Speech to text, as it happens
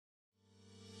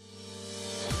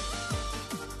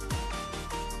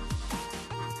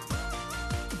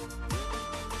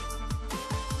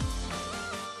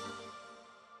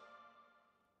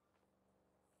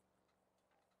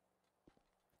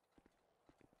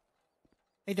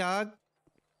Hey, dog.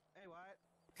 Hey, Wyatt.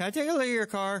 Can I take a look at your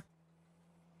car?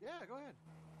 Yeah, go ahead.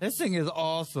 This thing is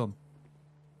awesome.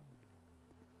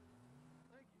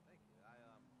 Thank you, thank you.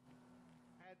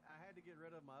 I had to get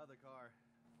rid of my other car.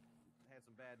 Had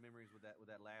some bad memories with that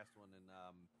last one, and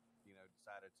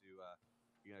decided to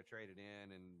trade it in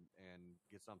and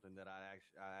get something that I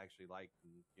actually liked,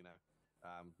 and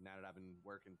now that I've been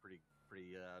working pretty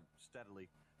steadily,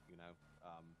 you know,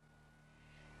 um,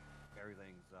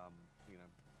 everything's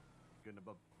good and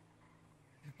above.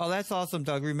 Oh, that's awesome,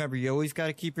 Doug. Remember, you always got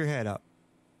to keep your head up.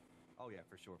 Oh yeah,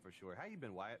 for sure, for sure. How you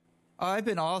been, Wyatt? Oh, I've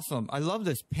been awesome. I love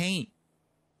this paint.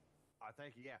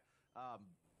 Thank you. Yeah,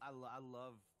 I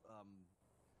love.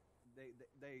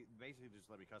 They basically just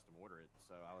let me custom order it.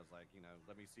 So I was like,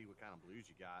 let me see what kind of blues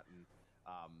you got. And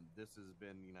this has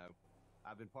been,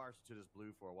 I've been partial to this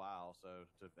blue for a while. So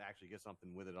to actually get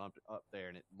something with it up there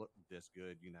and it looked this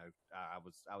good, I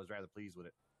was rather pleased with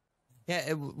it.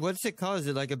 Yeah, what's it called? Is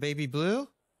it like a baby blue?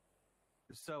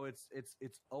 So it's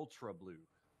ultra blue.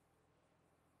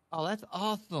 Oh, that's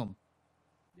awesome.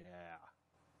 Yeah.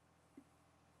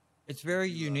 It's very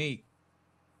You, unique.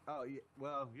 oh yeah.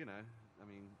 Well, I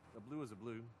mean, a blue is a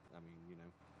blue. I mean,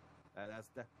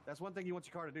 that's one thing you want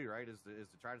your car to do, right? Is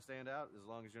to try to stand out as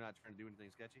long as you're not trying to do anything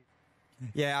sketchy.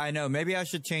 Yeah, I know. Maybe I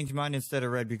should change mine instead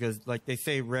of red because, like, they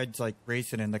say red's like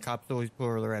racing and the cops always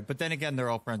pull the red. But then again, they're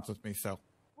all friends with me, so.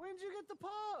 When did you get the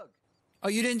pug? Oh,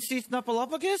 you didn't see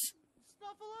Snuffleupagus?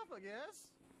 Snuffleupagus?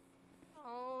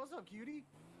 Oh, what's up, cutie?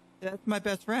 That's my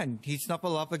best friend. He's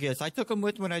Snuffleupagus. I took him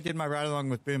with when I did my ride along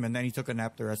with Boom, and then he took a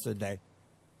nap the rest of the day.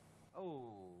 Oh,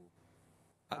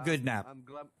 A good nap. I'm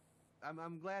glad.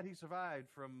 I'm glad he survived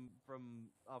from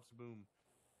Officer Boom.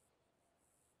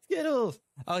 Skittles.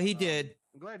 Oh, he did.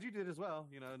 I'm glad you did as well.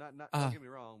 Not don't get me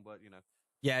wrong, but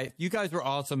Yeah, you guys were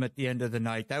awesome at the end of the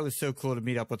night. That was so cool to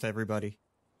meet up with everybody.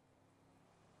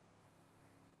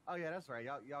 Oh yeah, that's right.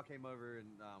 Y'all came over and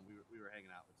we were hanging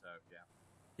out. So yeah.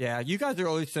 Yeah, you guys are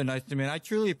always so nice to me, and I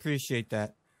truly appreciate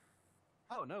that.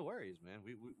 Oh, no worries, man.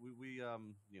 We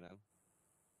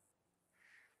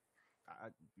I,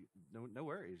 no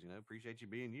worries. Appreciate you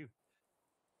being you.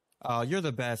 Oh, you're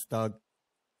the best, Doug.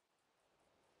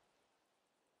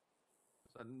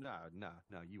 So, no,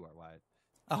 you are Wyatt.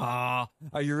 Ah,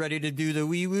 are you ready to do the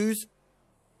wee woos?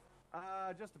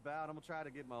 Just about. I'm gonna try to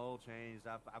get my oil changed.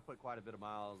 I put quite a bit of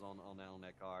miles on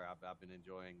that car. I've been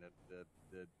enjoying the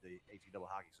HE double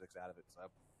hockey sticks out of it. So.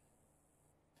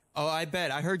 Oh, I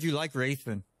bet. I heard you like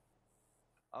racing.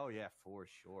 Oh yeah, for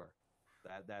sure.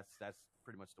 That's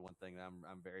pretty much the one thing that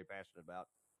I'm very passionate about.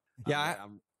 Yeah,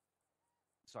 I'm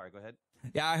sorry. Go ahead.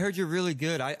 yeah, I heard you're really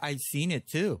good. I seen it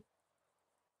too.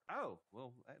 Oh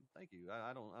well, thank you.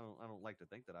 I don't like to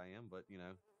think that I am, but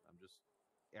I'm just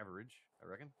average. I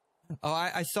reckon. Oh,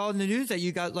 I saw in the news that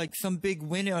you got like some big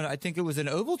win on. I think it was an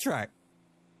oval track.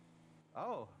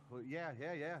 Oh well, yeah.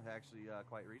 Actually,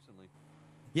 quite recently.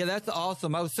 Yeah, that's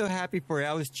awesome. I was so happy for you.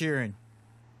 I was cheering.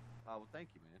 Oh well, thank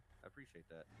you, man. I appreciate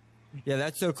that. Yeah,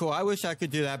 that's so cool. I wish I could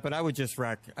do that, but I would just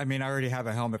wreck. I mean, I already have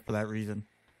a helmet for that reason.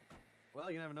 Well,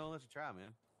 you never know unless you try, man.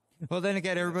 Well, then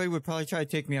again, everybody would probably try to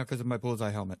take me out because of my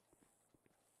bullseye helmet.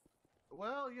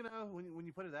 Well, when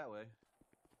you put it that way.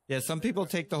 Yeah, some people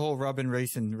take the whole rub and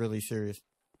racing really serious.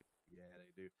 Yeah,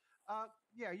 they do.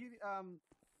 Yeah, you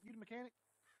the mechanic?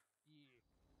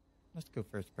 Let's go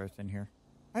first person here.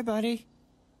 Hi, buddy.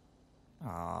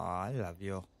 Aw, I love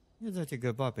you. You're such a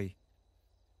good puppy.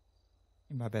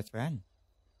 You're my best friend.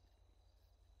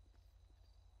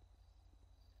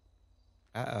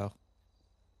 Uh-oh.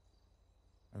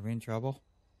 Are we in trouble?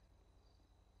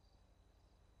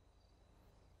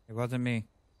 It wasn't me.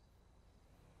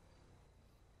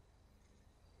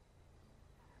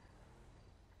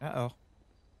 Uh-oh.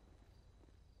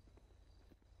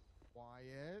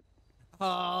 Wyatt?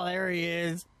 Oh, there he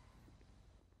is.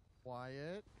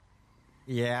 Wyatt?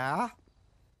 Yeah?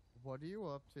 What are you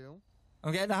up to?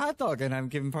 I'm getting a hot dog, and I'm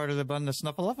giving part of the bun to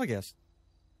Snuffleupagus.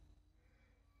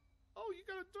 Oh, you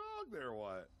got a dog there,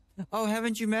 Wyatt. Oh,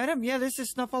 haven't you met him? Yeah, this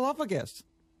is Snuffleupagus.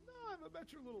 No, I haven't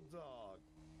met your little dog.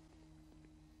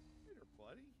 Hey there,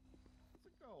 buddy. How's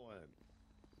it going?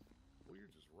 Well, you're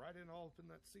just right in all up in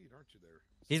that seat, aren't you there?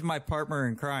 He's my partner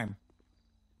in crime.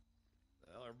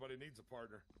 Well, everybody needs a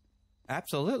partner.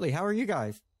 Absolutely. How are you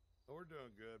guys? Oh, we're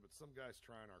doing good, but some guy's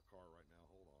trying our car right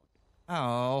now.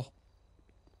 Hold on. Oh.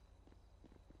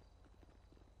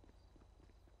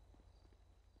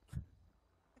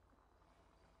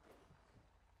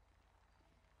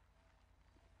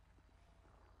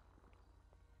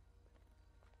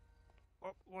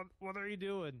 What are you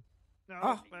doing? No,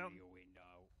 Oh.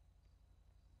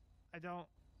 I don't,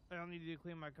 I don't need you to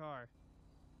clean my car.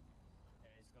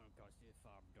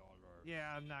 $5.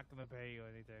 Yeah, I'm not gonna pay you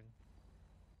anything.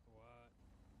 What?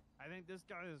 I think this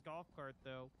got his golf cart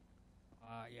though.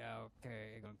 Yeah,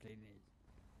 okay, I'm gonna clean it.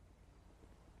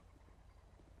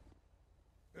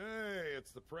 Hey,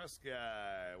 it's the press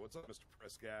guy. What's up, Mr.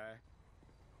 Press Guy?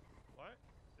 What?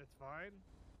 It's fine.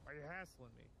 Why are you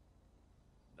hassling me?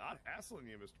 Not hassling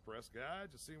you, Mr. Press Guy.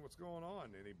 Just seeing what's going on.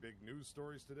 Any big news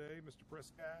stories today, Mr.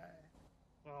 Press Guy?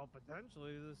 Well,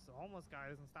 potentially this homeless guy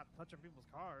doesn't stop touching people's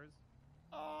cars.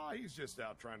 Oh, he's just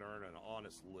out trying to earn an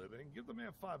honest living. Give the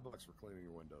man $5 for cleaning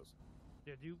your windows.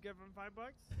 Did you give him $5?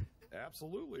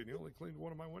 Absolutely, and he only cleaned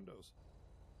one of my windows.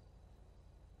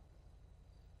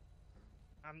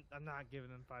 I'm not giving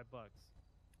him $5.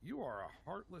 You are a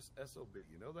heartless SOB.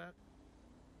 You know that?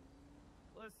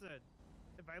 Listen,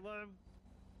 if I let him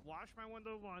wash my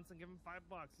window once and give him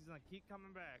 $5, he's gonna keep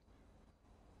coming back.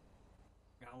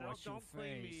 Gotta No, wash your don't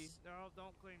clean me. face. No,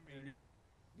 don't clean me.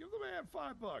 Give the man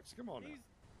 $5. Come on now. He's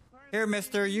trying Here, to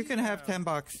mister, clean you me can have now.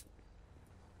 $10.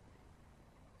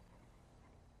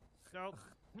 Nope.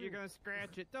 You're gonna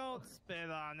scratch it. Don't spit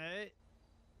on it.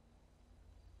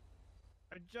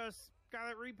 I just got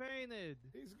it repainted.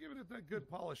 He's giving it that good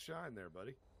polished shine there,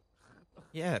 buddy.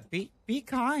 Yeah, be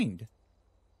kind.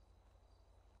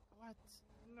 What?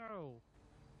 No.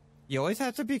 You always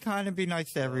have to be kind and be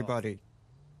nice to everybody.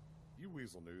 You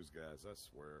Weasel News guys, I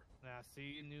swear. Nah,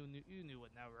 see, you knew what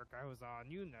network I was on.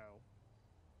 You know.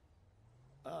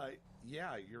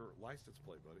 Yeah, your license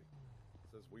plate, buddy. It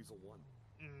says Weasel 1.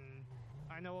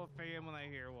 I know a fan when I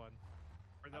hear one.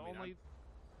 We're the I mean, only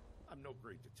I'm no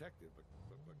great detective, but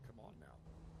come on now.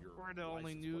 Your we're the only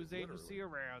license news plate agency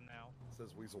literally around now.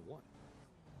 says Weasel 1.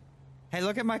 Hey,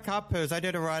 look at my cop pose. I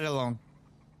did a ride along.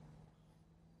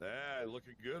 Hey,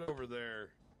 looking good over there.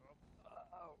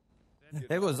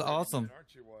 It was Getting awesome. in,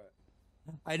 aren't you, what?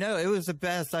 I know, it was the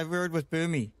best. I rode with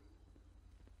Boomy.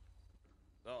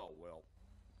 Oh, well,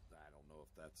 I don't know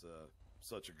if that's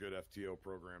such a good FTO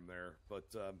program there, but,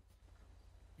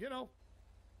 you know,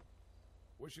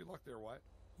 wish you luck there, Wyatt.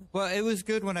 Well, it was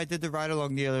good when I did the ride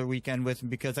along the other weekend with him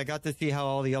because I got to see how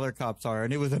all the other cops are,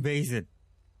 and it was amazing.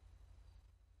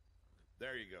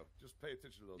 There you go. Just pay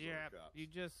attention to those Yeah, other cops. you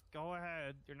just go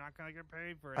ahead. You're not gonna get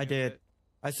paid for it. I did.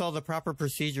 I saw the proper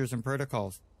procedures and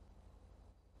protocols.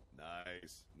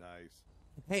 Nice, nice.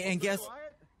 Hey, and What's up,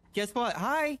 Wyatt? guess what?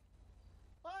 Hi!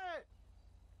 What?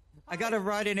 I got a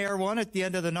ride in Air 1 at the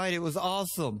end of the night. It was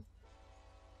awesome.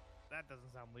 That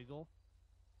doesn't sound legal.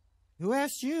 Who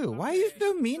asked you? Why are you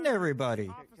so mean to everybody?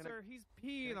 Officer, he's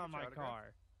peeing on my get your autograph?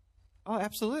 car. Oh,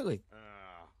 absolutely.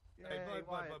 Hey, Yay,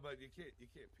 Wyatt. but you can't pee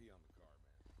on the car,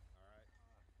 man. All right.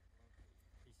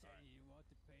 He said you want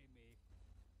to pay me.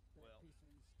 Well, Piece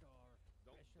in the store,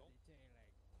 don't- special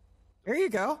detailing. Here you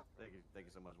go. Thank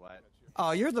you so much, Wyatt.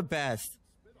 Oh, you're the best.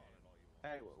 Spit on it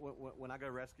all you want. Hey, when I go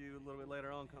rescue a little bit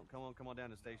later on, come on down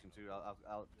to the station too.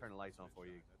 I'll turn the lights on for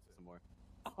you some more.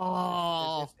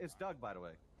 Oh. It's Doug, by the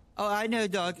way. Oh, I know,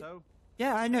 Doug. So,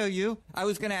 Yeah, I know you. I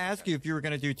was going to ask you if you were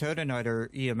going to do tow tonight or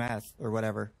EMS or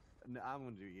whatever. I'm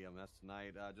going to do EMS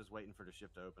tonight. Just waiting for the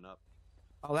shift to open up.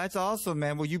 Oh, that's awesome,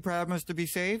 man. Will you promise to be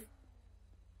safe?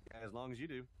 As long as you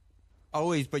do.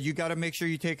 Always, but you got to make sure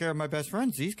you take care of my best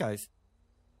friends, these guys.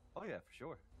 Oh yeah, for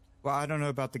sure. Well, I don't know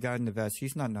about the guy in the vest.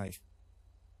 He's not nice.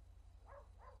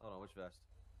 Hold on, which vest?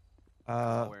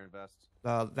 I'm wearing vests.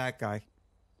 That guy.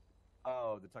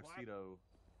 Oh, the tuxedo.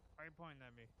 Why are you pointing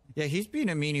at me? Yeah, he's being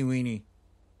a meanie weenie.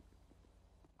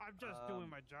 I'm just doing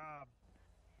my job.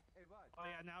 Hey, bud. Oh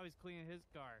yeah, now he's cleaning his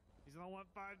car. He's gonna want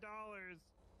 $5.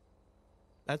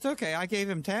 That's okay. I gave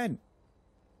him 10.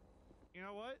 You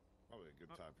know what? Probably a good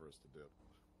time for us to dip.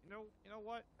 You know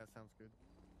what? That sounds good.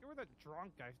 You were the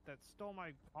drunk guy that stole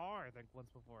my car, I think, once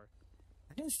before.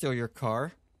 I didn't steal your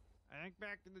car. I think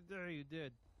back in the day you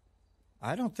did.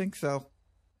 I don't think so.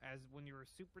 As when you were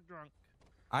super drunk.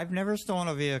 I've never stolen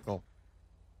a vehicle.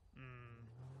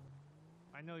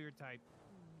 I know your type.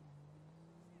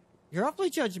 You're awfully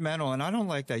judgmental, and I don't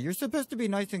like that. You're supposed to be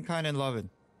nice and kind and loving.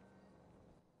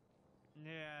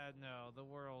 Yeah, no, the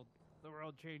world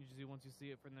changes you once you see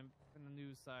it from the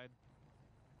news side.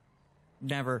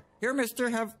 Never. Here, mister,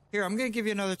 here, I'm going to give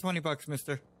you another $20,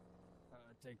 mister.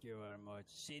 Thank you very much.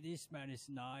 See, this man is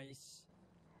nice.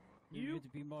 You You need to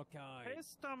be more kind.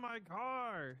 pissed on my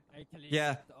car. I clean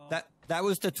Yeah, it up. that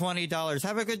was the $20.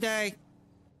 Have a good day.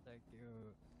 Thank you.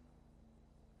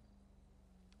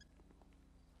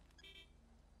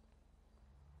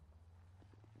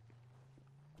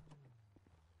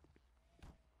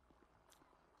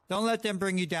 Don't let them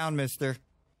bring you down, mister.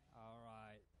 All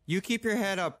right. You keep your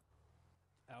head up.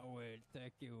 I will.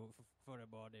 Thank you for the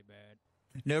body,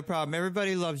 man. No problem.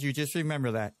 Everybody loves you. Just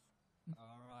remember that. All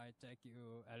right. Thank Thank you.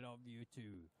 I love you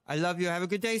too. I love you. Have a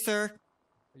good day, sir.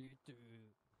 You too.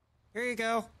 Here you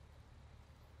go.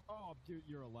 Oh, dude,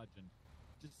 you're a legend.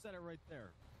 Just set it right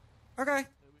there. Okay.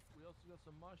 We also got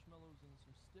some marshmallows and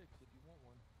some sticks if you want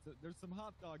one. So there's some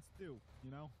hot dogs too, you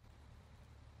know?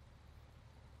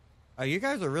 Oh, you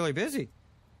guys are really busy.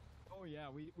 Oh yeah,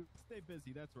 we stay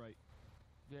busy, that's right.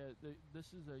 Yeah, this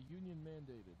is a union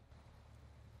mandated.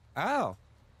 Oh,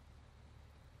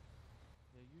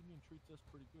 Yeah, union treats us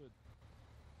pretty good.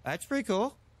 that's pretty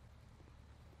cool.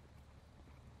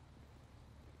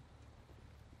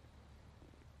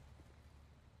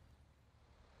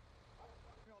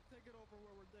 I'll take it over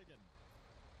where we're digging.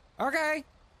 Okay.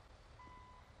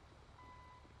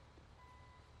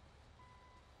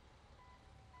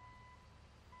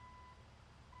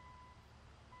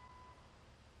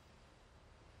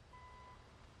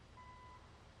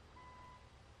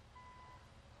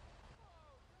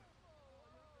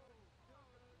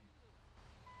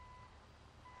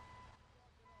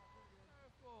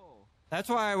 Careful. That's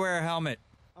why I wear a helmet.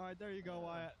 Alright, there you go,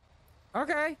 Wyatt.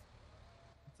 Okay.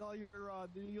 It's all your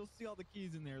you'll see all the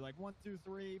keys in there, like 1, 2,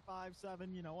 3, 5,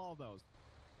 7, you know, all those.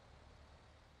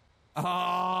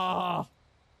 Oh.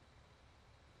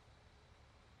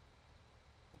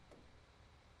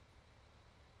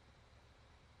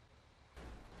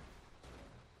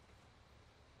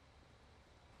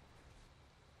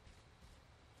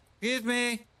 Excuse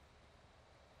me.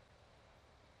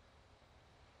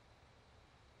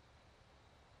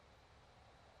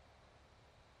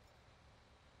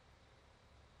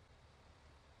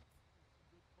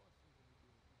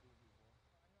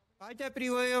 Hi, Deputy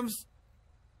Williams.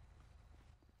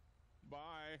 Bye.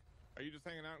 Are you just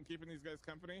hanging out and keeping these guys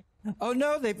company? Oh,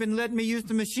 no, they've been letting me use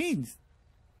the machines.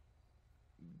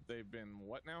 They've been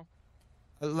what now?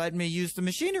 Letting me use the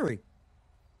machinery.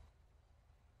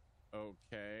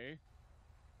 Okay.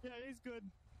 Yeah, he's good.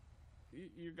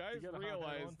 You guys You got a hot hat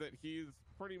realize on? that he's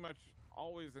pretty much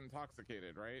always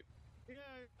intoxicated, right? Yeah,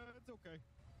 it's okay.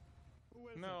 Who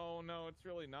is it? No, it's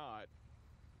really not.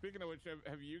 Speaking of which,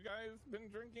 have you guys been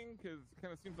drinking? Because it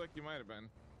kind of seems like you might have been.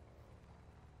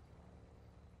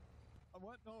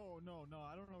 What? No,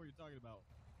 I don't know what you're talking about.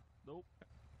 Nope.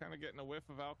 Kind of getting a whiff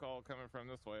of alcohol coming from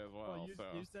this way as well.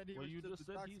 Well, you said he Well, was you just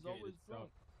said he's always intoxicated, so- drunk.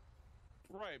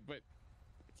 Right, but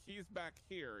he's back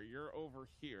here. You're over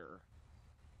here.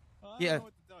 I don't Yeah. know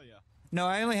what to tell you. No,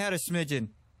 I only had a smidgen.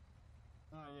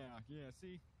 Oh, yeah,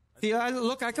 see? See,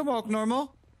 look, I can walk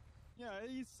normal. Yeah,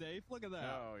 he's safe. Look at that.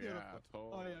 Oh, yeah, Beautiful.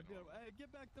 totally. Oh, yeah, beautiful. Hey,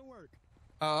 get back to work.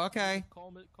 Oh, okay.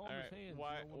 Calm All his right, hands.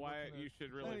 Wyatt, you know, when looking you at-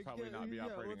 should really Hey, probably not be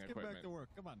operating let's get equipment. back to work.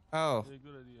 Come on. Oh, Yeah,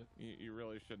 good idea. You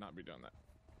really should not be doing that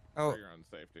oh, for your own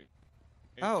safety.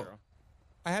 Oh. 80.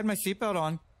 I had my seatbelt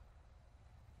on.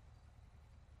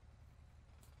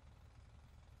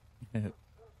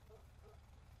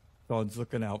 God's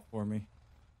looking out for me.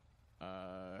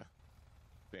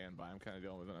 Stand by. I'm kind of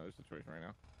dealing with another situation right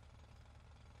now.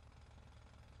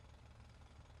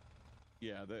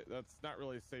 Yeah, that's not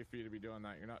really safe for you to be doing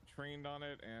that. You're not trained on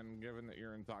it, and given that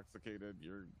you're intoxicated,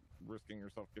 you're risking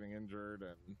yourself getting injured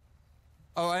and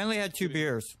Oh, I only had 2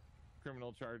 beers.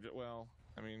 criminal charge. Well,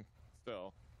 I mean,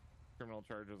 still, criminal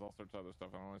charges, all sorts of other stuff.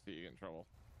 I don't want to see you get in trouble.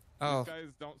 Oh, These guys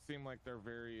don't seem like they're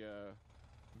very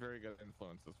good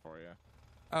influences for you.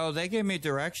 oh, they gave me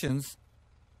directions.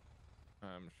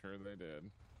 I'm sure they did.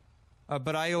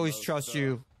 But I always Most, trust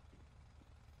you.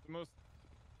 The most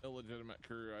illegitimate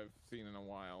crew I've seen in a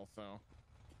while, so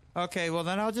Okay, well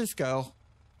then I'll just go.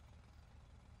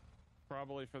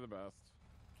 probably for the best.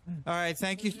 All right,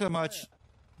 thank you so much.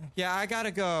 Yeah, I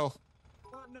gotta go.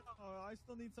 Oh, no, I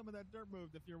still need some of that dirt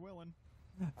moved if you're willing.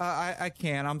 I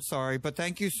can't. I'm sorry, but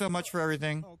thank you so much for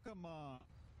everything. Oh, come on.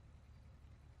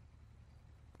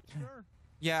 Sure.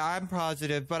 Yeah, I'm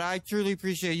positive, but I truly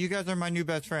appreciate it. You guys are my new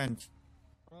best friends.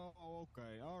 Oh,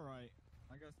 okay. All right.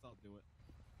 I guess I'll do it.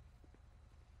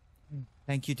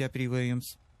 Thank you, Deputy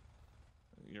Williams.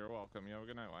 You're welcome. You have a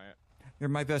good night, Wyatt. You're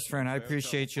my best friend. I Stay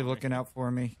appreciate you for me. looking out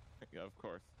for me. Yeah, of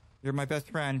course. You're my best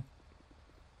friend.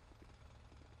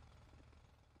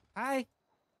 Hi.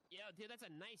 Yo, dude, that's a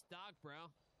nice dog, bro.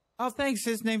 Oh, thanks.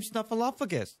 His name's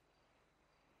Snuffleupagus.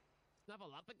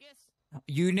 Snuffleupagus?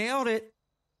 You nailed it.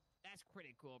 That's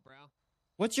pretty cool, bro.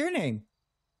 What's your name?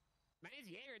 My name's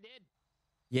Jaeger, dude.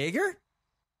 Jaeger?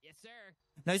 Yes, sir.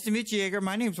 Nice to meet you, Jaeger.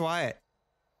 My name's Wyatt.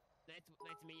 Nice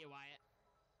to meet you, Wyatt.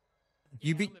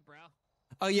 You be- helmet, bro.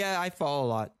 Oh, yeah, I fall a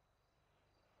lot.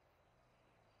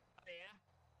 Oh,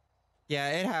 yeah?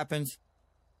 Yeah, it happens.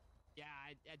 Yeah,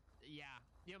 yeah.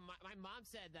 You know, my mom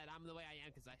said that I'm the way I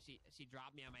am because she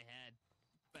dropped me on my head.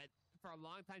 But for a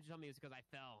long time she told me it was because I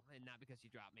fell and not because she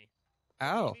dropped me.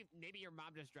 Oh. Maybe your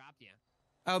mom just dropped you.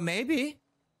 Oh, maybe.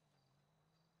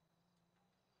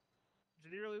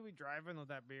 Should you really be driving with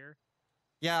that beer?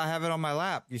 Yeah, I have it on my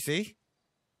lap. You see?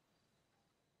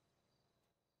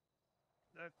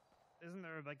 Isn't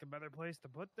there like a better place to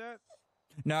put that?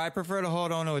 No, I prefer to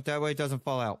hold on to it. That way it doesn't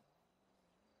fall out.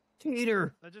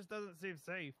 Teeter. That just doesn't seem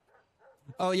safe.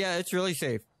 Oh, yeah, it's really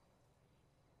safe.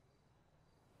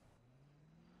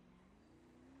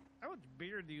 How much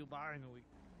beer do you buy in a week?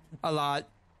 A lot.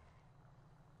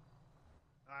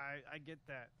 I get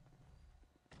that.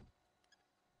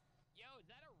 Yo, is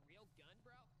that a real gun,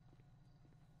 bro?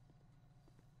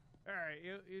 All right,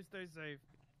 you stay safe.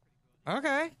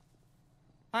 Okay.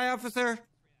 Hi, officer.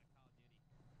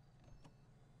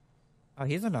 Oh,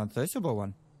 he's an unsociable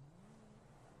one.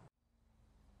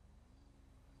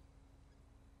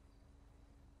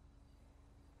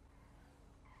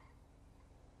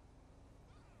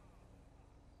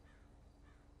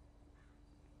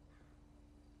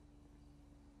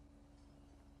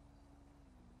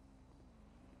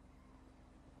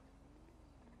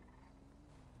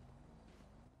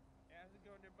 How's it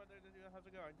going there, brother? How's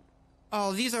it going?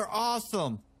 Oh, these are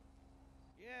awesome.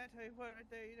 Yeah, I tell you what, right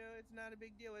there, you know, it's not a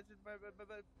big deal. It's just my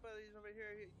buddy's over here.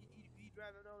 He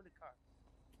drive it on the car.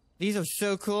 These are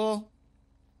so cool.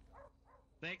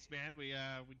 Thanks, man. We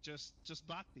just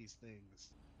bought these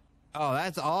things. Oh,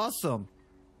 that's awesome.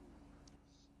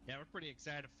 Yeah, we're pretty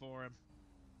excited for him.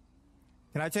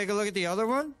 Can I take a look at the other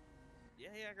one?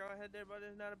 Yeah, go ahead there, brother.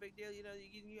 It's not a big deal. You know,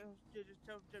 you just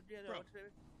tell yeah, Bro, no,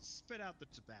 spit out the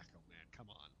tobacco, man. Come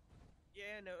on.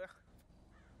 yeah, no.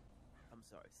 I'm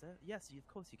sorry, sir. Yes, of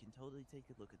course you can totally take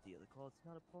a look at the other car. It's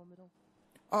not a problem at all.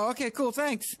 Oh, okay, cool.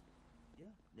 Thanks. Yeah,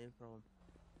 no problem.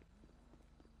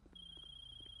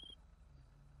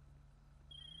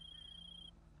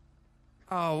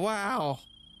 Oh, wow.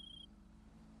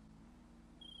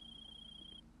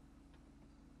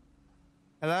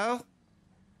 Hello?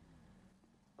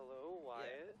 Hello,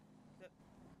 Wyatt. Yeah.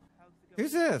 How's it going?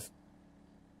 Who's this?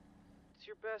 It's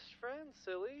your best friend,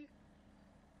 silly.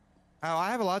 Oh,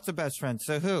 I have lots of best friends.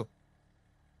 So who?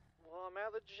 Well, I'm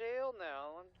out of jail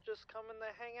now. I'm just coming to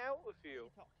hang out with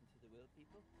you. Talking to the real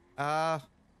people? I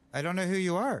don't know who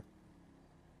you are.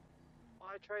 Well,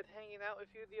 I tried hanging out with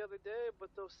you the other day, but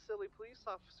those silly police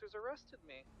officers arrested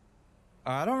me.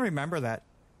 I don't remember that.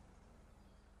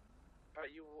 I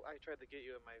tried to get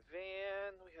you in my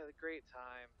van. We had a great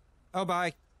time. Oh,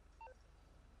 bye.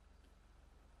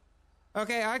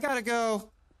 Okay, I gotta go.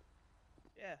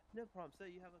 Yeah, no problem, sir.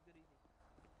 You have a good evening.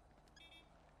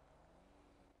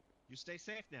 You stay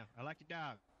safe now. I like your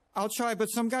dog. I'll try, but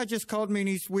some guy just called me and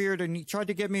he's weird and he tried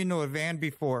to get me into a van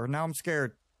before. Now I'm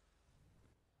scared.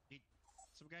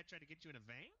 Some guy tried to get you in a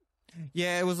van?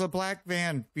 Yeah, it was a black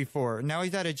van before. Now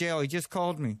he's out of jail. He just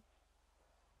called me.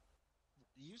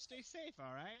 You stay safe,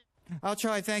 all right? I'll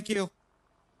try. Thank you.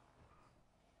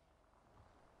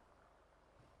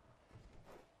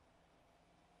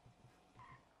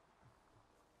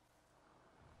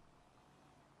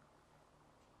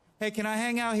 Hey, can I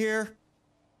hang out here?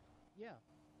 Yeah.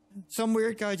 Some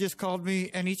weird guy just called me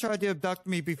and he tried to abduct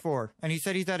me before and he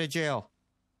said he's out of jail.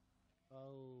 Oh.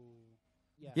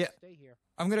 Yeah. Yeah. Stay here.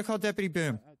 I'm going to call Deputy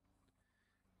Boom.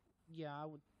 Yeah, I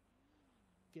would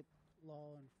get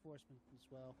law enforcement as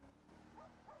well.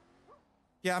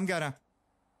 Yeah, I'm gonna.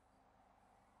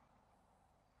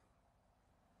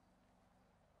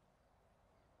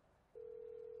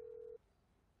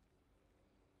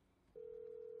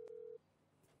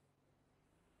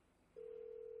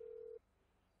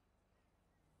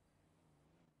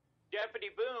 Deputy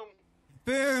Boom.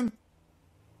 Boom!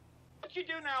 What you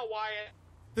do now, Wyatt?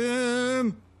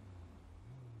 Boom!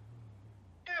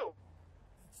 You.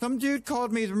 Some dude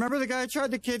called me. Remember the guy who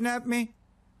tried to kidnap me?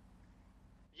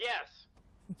 Yes.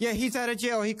 Yeah, he's out of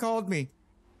jail. He called me.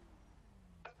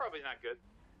 That's probably not good.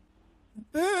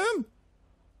 Boom!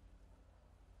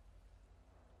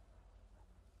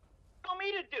 What do you want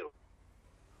me to do?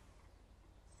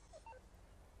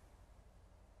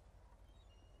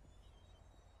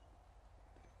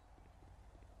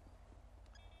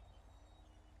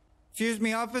 Excuse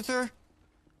me, officer?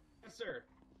 Yes, sir.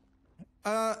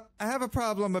 I have a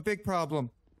problem, a big problem.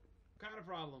 What kind of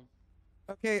problem?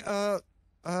 Okay,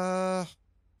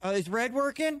 is Red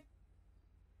working?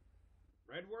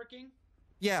 Red working?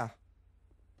 Yeah.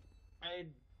 I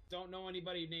don't know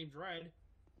anybody named Red.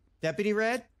 Deputy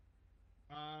Red?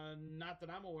 Not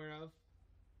that I'm aware of.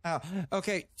 Oh,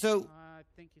 okay, so... I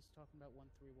think he's talking about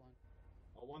 131.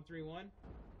 Oh, 131?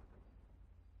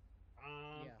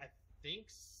 Yeah. I think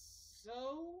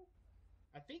so.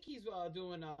 I think he's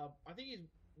doing. I think he's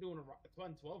doing a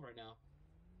 112 right now.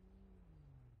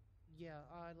 Yeah,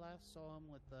 I last saw him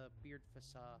with the beard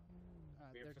facade.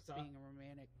 Beard They're facade? being a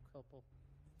romantic couple.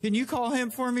 Can you call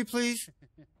him for me, please?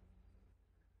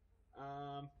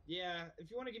 Yeah, if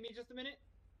you want to give me just a minute.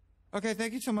 Okay,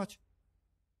 thank you so much.